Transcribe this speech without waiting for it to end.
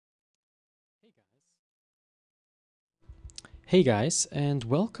Hey guys, and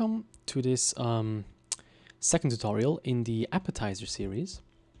welcome to this second tutorial in the Appetizer series.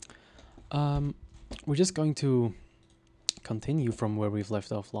 We're just going to continue from where we've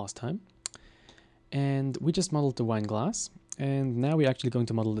left off last time. And we just modeled the wine glass, and now we're actually going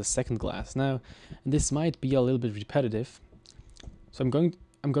to model the second glass. Now, this might be a little bit repetitive, so I'm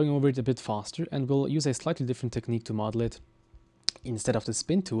going over it a bit faster, and we'll use a slightly different technique to model it instead of the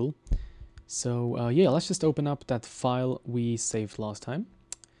spin tool. So yeah, let's just open up that file we saved last time.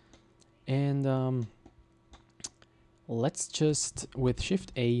 And let's just, with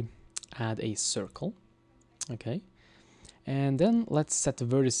Shift A, add a circle. Okay. And then let's set the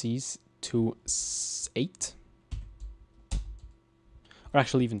vertices to 8. Or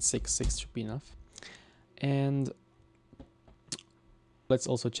actually even 6. 6 should be enough. And let's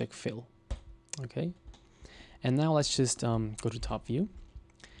also check fill. Okay. And now let's just go to top view.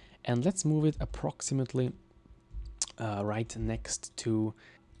 And let's move it approximately right next to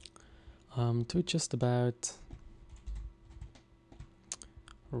just about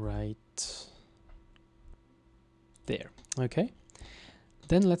right there. Okay.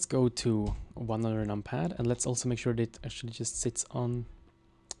 Then let's go to one other numpad, and let's also make sure that it actually just sits on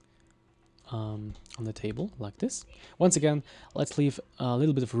the table like this. Once again, let's leave a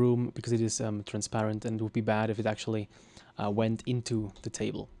little bit of room because it is transparent, and it would be bad if it actually went into the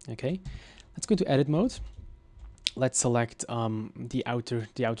table. Okay, let's go to edit mode. Let's select the outer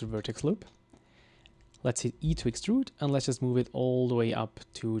vertex loop. Let's hit E to extrude, and let's just move it all the way up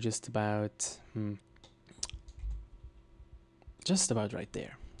to just about right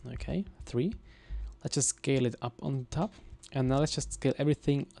there. Okay, 3. Let's just scale it up on top, and now let's just scale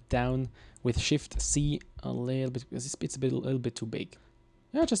everything down with Shift C a little bit because it's a little bit too big.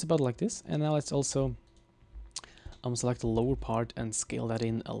 Yeah, just about like this. And now let's also select the lower part and scale that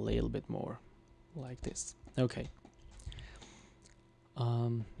in a little bit more, like this. Okay.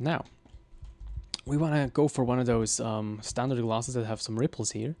 Now we want to go for one of those standard glasses that have some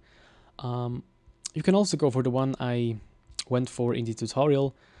ripples here. You can also go for the one I went for in the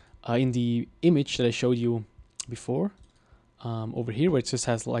tutorial, in the image that I showed you before, over here, where it just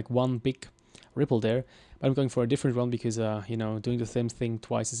has like one big ripple there. But I'm going for a different one because you know, doing the same thing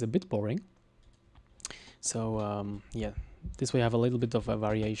twice is a bit boring. So yeah, this way I have a little bit of a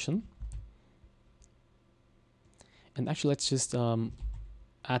variation. And actually let's just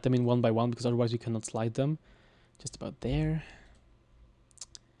add them in one by one, because otherwise we cannot slide them. Just about there,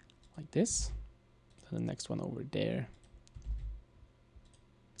 like this. And the next one over there,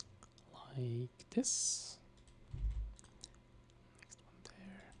 like this. Next one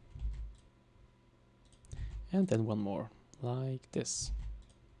there. And then one more, like this.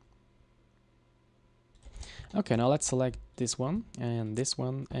 Okay, now let's select this one, and there's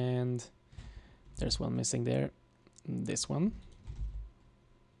one missing there. This one.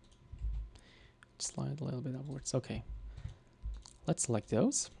 Slide a little bit upwards. Okay. Let's select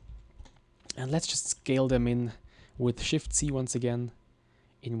those. And let's just scale them in with Shift C once again,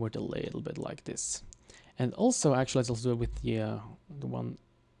 inward a little bit like this. And also, actually, let's also do it with the one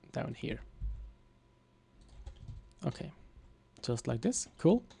down here. Okay. Just like this.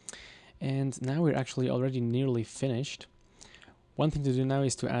 Cool. And now we're actually already nearly finished. One thing to do now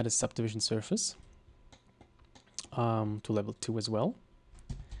is to add a subdivision surface to level 2 as well.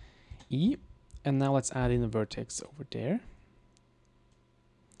 E. And now let's add in a vertex over there.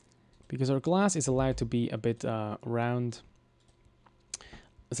 Because our glass is allowed to be a bit round.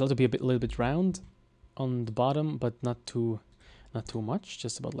 It's allowed to be a little bit round on the bottom, but not too much,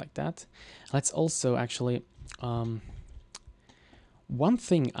 just about like that. Let's also actually one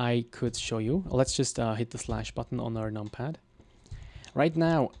thing I could show you. Let's just hit the slash button on our numpad. Right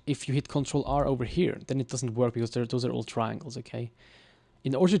now, if you hit Control R over here, then it doesn't work because those are all triangles, okay?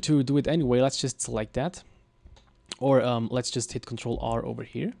 In order to do it anyway, let's just select that. Or let's just hit Control R over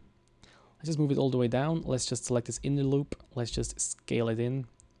here. Let's just move it all the way down. Let's just select this inner loop. Let's just scale it in.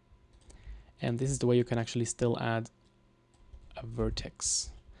 And this is the way you can actually still add a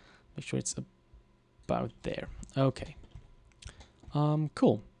vertex. Make sure it's about there. Okay.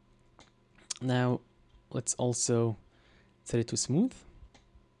 Cool. Now let's also set it to smooth.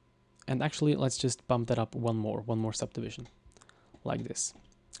 And actually let's just bump that up one more subdivision, like this.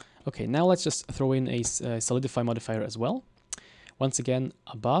 Okay, now let's just throw in a solidify modifier as well. Once again,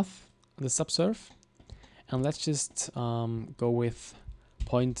 above the subsurf. And let's just go with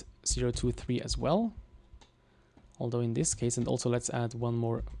 0.023 as well. Although in this case, and also let's add one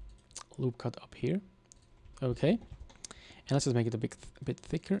more loop cut up here. Okay. And let's just make it a bit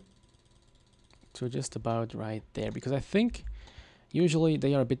thicker to just about right there, because I think usually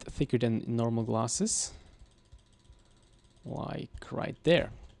they are a bit thicker than normal glasses. like right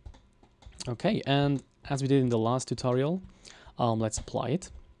there. Okay, and as we did in the last tutorial, let's apply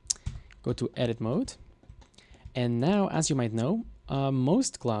it. Go to edit mode. And now, as you might know,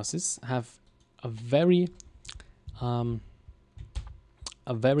 most glasses have a very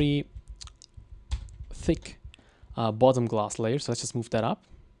thick bottom glass layer. So let's just move that up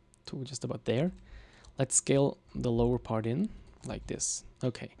to just about there. Let's scale the lower part in like this.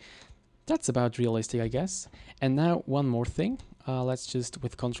 Okay, that's about realistic, I guess. And now one more thing. Let's just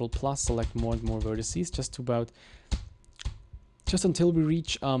with Control Plus select more and more vertices, just until we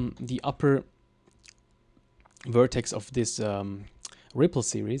reach the upper vertex of this ripple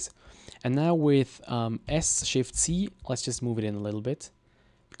series. And now with S Shift C, let's just move it in a little bit,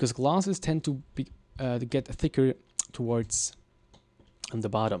 because glasses tend to be to get thicker towards the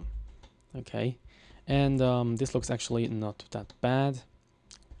bottom. Okay, and this looks actually not that bad.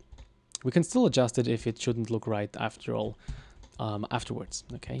 We can still adjust it if it shouldn't look right after all afterwards.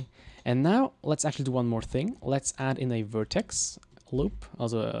 Okay, and now let's actually do one more thing. Let's add in a vertex loop,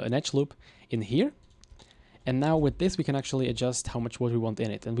 also an edge loop in here. And now with this, we can actually adjust how much water we want in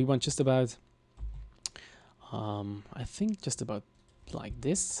it. And we want just about, I think just about like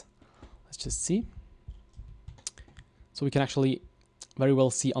this. Let's just see. So we can actually very well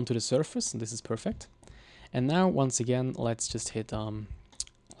see onto the surface, and this is perfect. And now, once again, let's just hit,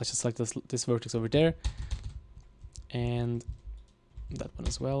 let's just select this vertex over there. And that one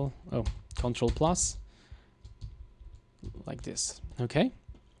as well. Oh, Control Plus. Like this, okay?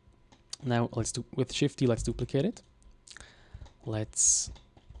 Now let's do with Shift D, let's duplicate it. Let's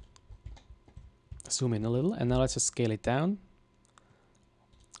zoom in a little, and now let's just scale it down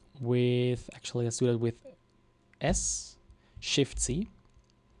with, actually let's do that with S, Shift C.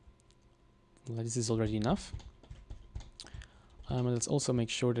 This is already enough. Let's also make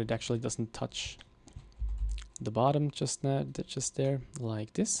sure that it actually doesn't touch the bottom just there,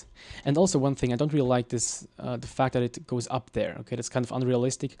 like this. And also one thing, I don't really like this, the fact that it goes up there. Okay, that's kind of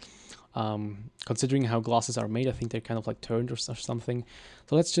unrealistic. Considering how glasses are made, I think they're kind of like turned or something.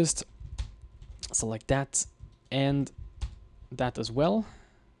 So let's just select that and that as well,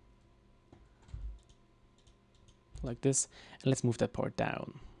 like this, and let's move that part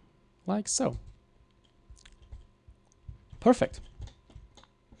down, like so. Perfect.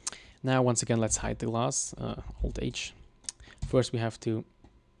 Now, once again, let's hide the glass, Alt H. First, we have to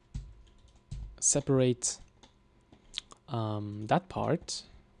separate that part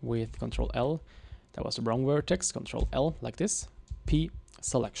with Control L. That was the wrong vertex, Control L, like this, P,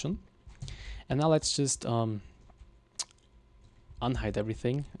 selection. And now let's just unhide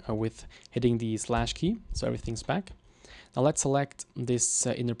everything with hitting the slash key, so everything's back. Now let's select this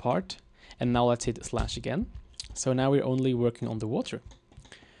inner part, and now let's hit slash again. So now we're only working on the water.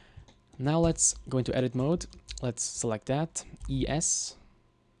 Now let's go into edit mode. Let's select that, ES,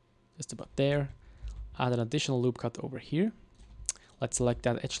 just about there. Add an additional loop cut over here. Let's select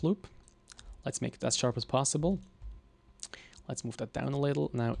that edge loop. Let's make it as sharp as possible. Let's move that down a little.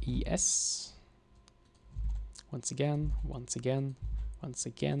 Now ES. Once again, once again, once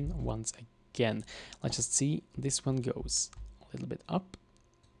again, once again. Let's just see, this one goes a little bit up.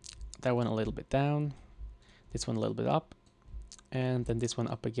 That one a little bit down. This one a little bit up. And then this one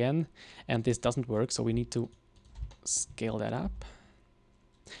up again, and this doesn't work, so we need to scale that up,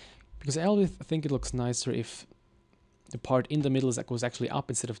 because I always think it looks nicer if the part in the middle goes actually up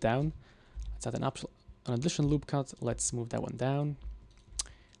instead of down. Let's add an additional loop cut. Let's move that one down,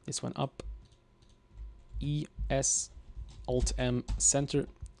 this one up, E, S, Alt M, center.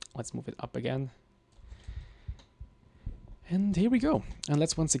 Let's move it up again. And here we go. And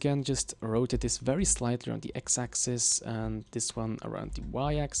let's once again just rotate this very slightly around the x-axis and this one around the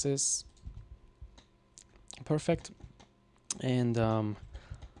y-axis. Perfect. And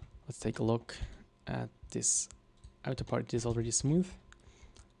let's take a look at this outer part. It is already smooth.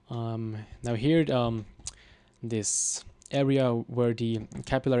 Now here, this area where the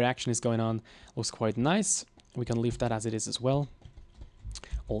capillary action is going on looks quite nice. We can leave that as it is as well.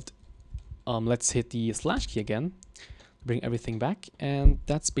 Let's hit the slash key again. Bring everything back, and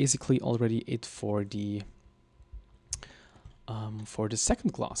that's basically already it for the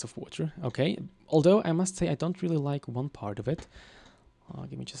second glass of water. Okay, although I must say I don't really like one part of it.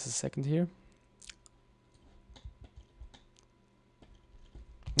 Give me just a second here.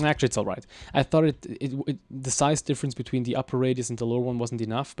 Actually, it's all right. I thought the size difference between the upper radius and the lower one wasn't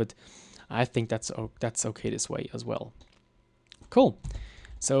enough, but I think that's okay this way as well. Cool.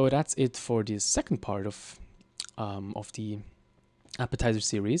 So that's it for the second part of the Appetizer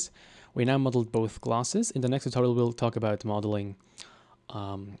series. We now modeled both glasses. In the next tutorial, we'll talk about modeling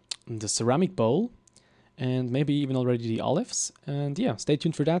the ceramic bowl and maybe even already the olives. And yeah, stay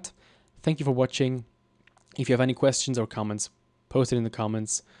tuned for that. Thank you for watching. If you have any questions or comments, post it in the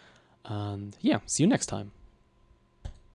comments. And yeah, see you next time.